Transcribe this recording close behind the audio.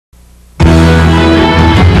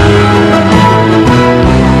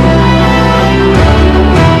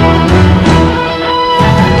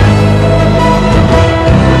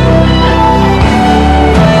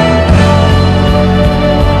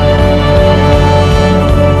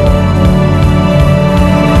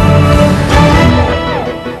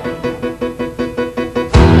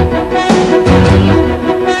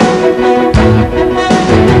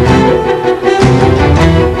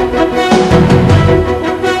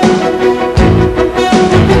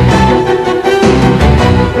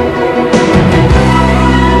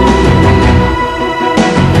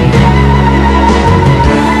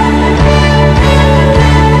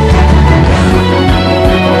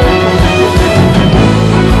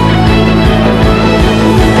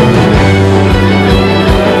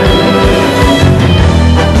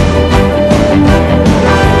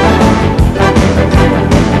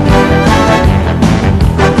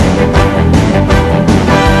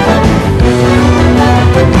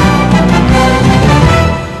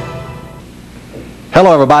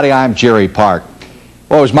Hello, everybody. I'm Jerry Park.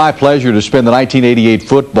 Well, it was my pleasure to spend the 1988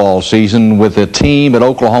 football season with the team at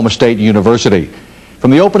Oklahoma State University. From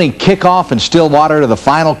the opening kickoff in Stillwater to the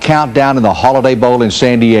final countdown in the Holiday Bowl in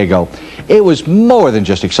San Diego, it was more than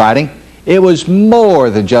just exciting. It was more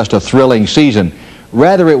than just a thrilling season.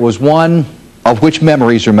 Rather, it was one of which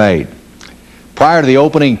memories are made. Prior to the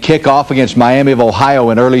opening kickoff against Miami of Ohio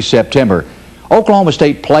in early September, Oklahoma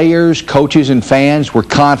State players, coaches, and fans were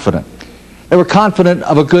confident. They were confident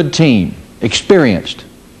of a good team, experienced,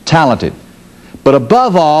 talented. But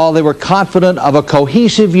above all, they were confident of a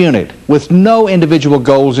cohesive unit with no individual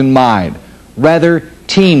goals in mind, rather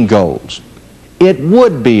team goals. It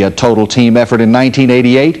would be a total team effort in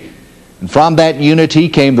 1988, and from that unity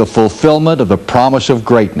came the fulfillment of the promise of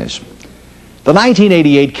greatness. The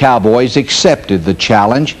 1988 Cowboys accepted the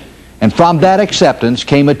challenge, and from that acceptance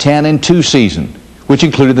came a 10-2 season, which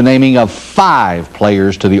included the naming of 5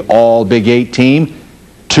 players to the All-Big 8 team,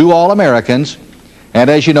 2 All-Americans, and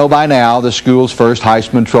as you know by now, the school's first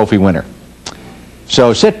Heisman Trophy winner.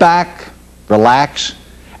 So sit back, relax,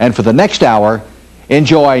 and for the next hour,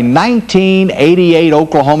 enjoy 1988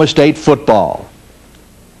 Oklahoma State football,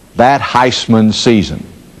 that Heisman season.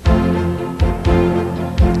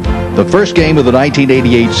 The first game of the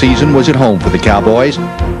 1988 season was at home for the Cowboys.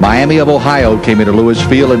 Miami of Ohio came into Lewis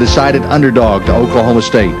Field and decided underdog to Oklahoma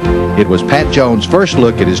State. It was Pat Jones' first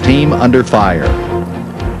look at his team under fire.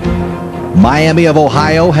 Miami of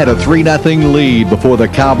Ohio had a 3-0 lead before the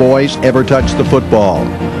Cowboys ever touched the football.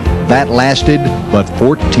 That lasted but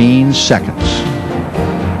 14 seconds.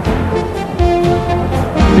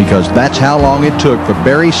 Because that's how long it took for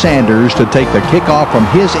Barry Sanders to take the kickoff from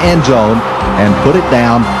his end zone and put it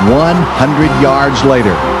down 100 yards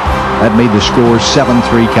later. That made the score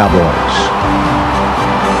 7-3 Cowboys.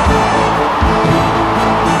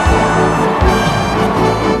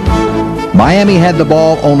 Miami had the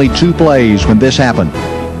ball only 2 plays when this happened.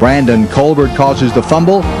 Brandon Colbert causes the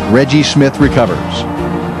fumble. Reggie Smith recovers.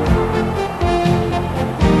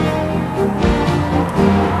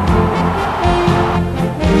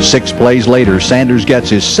 Six plays later, Sanders gets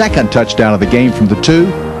his second touchdown of the game from the 2,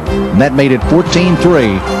 and that made it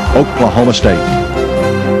 14-3 Oklahoma State.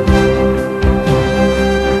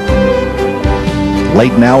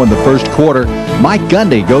 Late now in the first quarter, Mike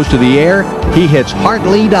Gundy goes to the air. He hits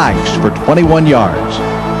Hartley Dykes for 21 yards.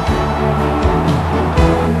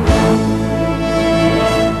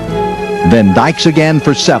 Then Dykes again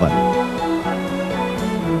for 7.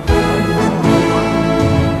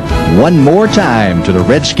 One more time to the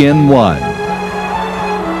Redskin 1.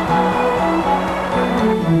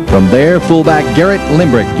 From there, fullback Garrett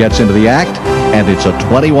Limbrick gets into the act, and it's a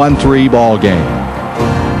 21-3 ball game.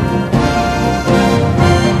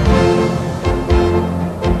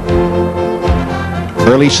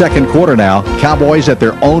 Early second quarter now, Cowboys at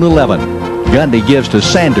their own 11. Gundy gives to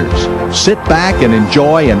Sanders. Sit back and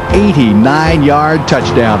enjoy an 89-yard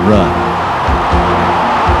touchdown run.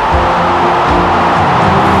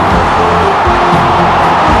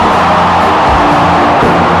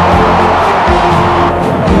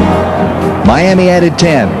 Miami added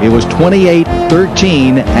 10. It was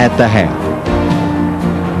 28-13 at the half.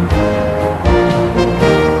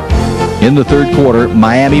 In the third quarter,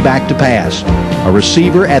 Miami back to pass. A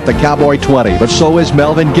receiver at the Cowboy 20, but so is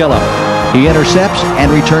Melvin Gillum. He intercepts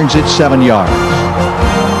and returns it 7 yards.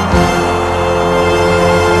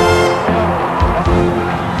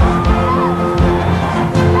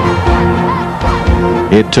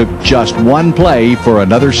 It took just 1 play for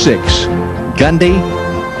another 6. Gundy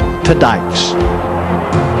to Dykes.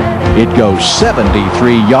 It goes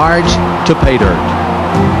 73 yards to pay dirt.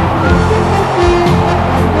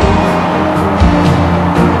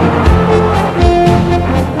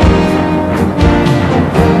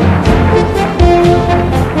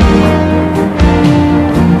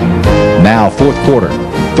 Now fourth quarter,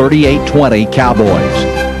 38-20 Cowboys.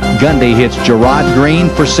 Gundy hits Gerard Green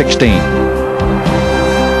for 16.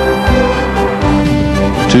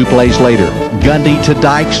 2 plays later, Gundy to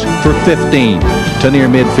Dykes for 15 to near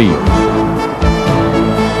midfield.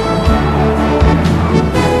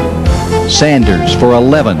 Sanders for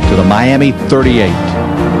 11 to the Miami 38.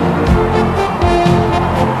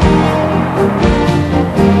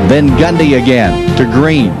 Then Gundy again to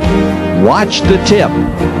Green. Watch the tip.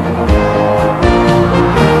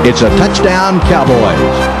 It's a touchdown,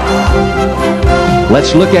 Cowboys.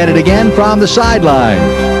 Let's look at it again from the sideline.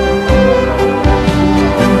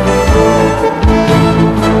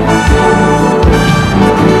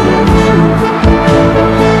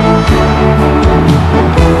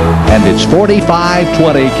 And it's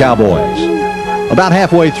 45-20 Cowboys. About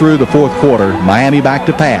halfway through the fourth quarter, Miami back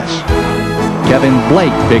to pass. Kevin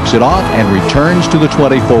Blake picks it off and returns to the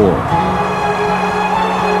 24.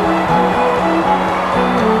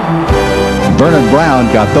 Vernon Brown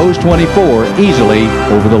got those 24 easily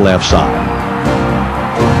over the left side.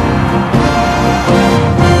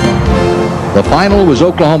 The final was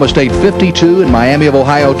Oklahoma State 52 and Miami of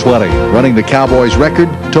Ohio 20, running the Cowboys' record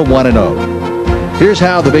to 1-0. Here's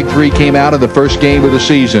how the Big Three came out of the first game of the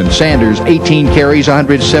season. Sanders, 18 carries,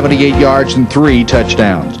 178 yards, and 3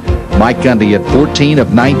 touchdowns. Mike Gundy had 14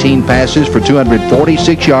 of 19 passes for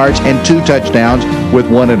 246 yards and 2 touchdowns with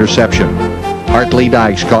 1 interception. Hartley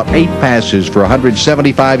Dykes caught 8 passes for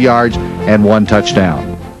 175 yards and 1 touchdown.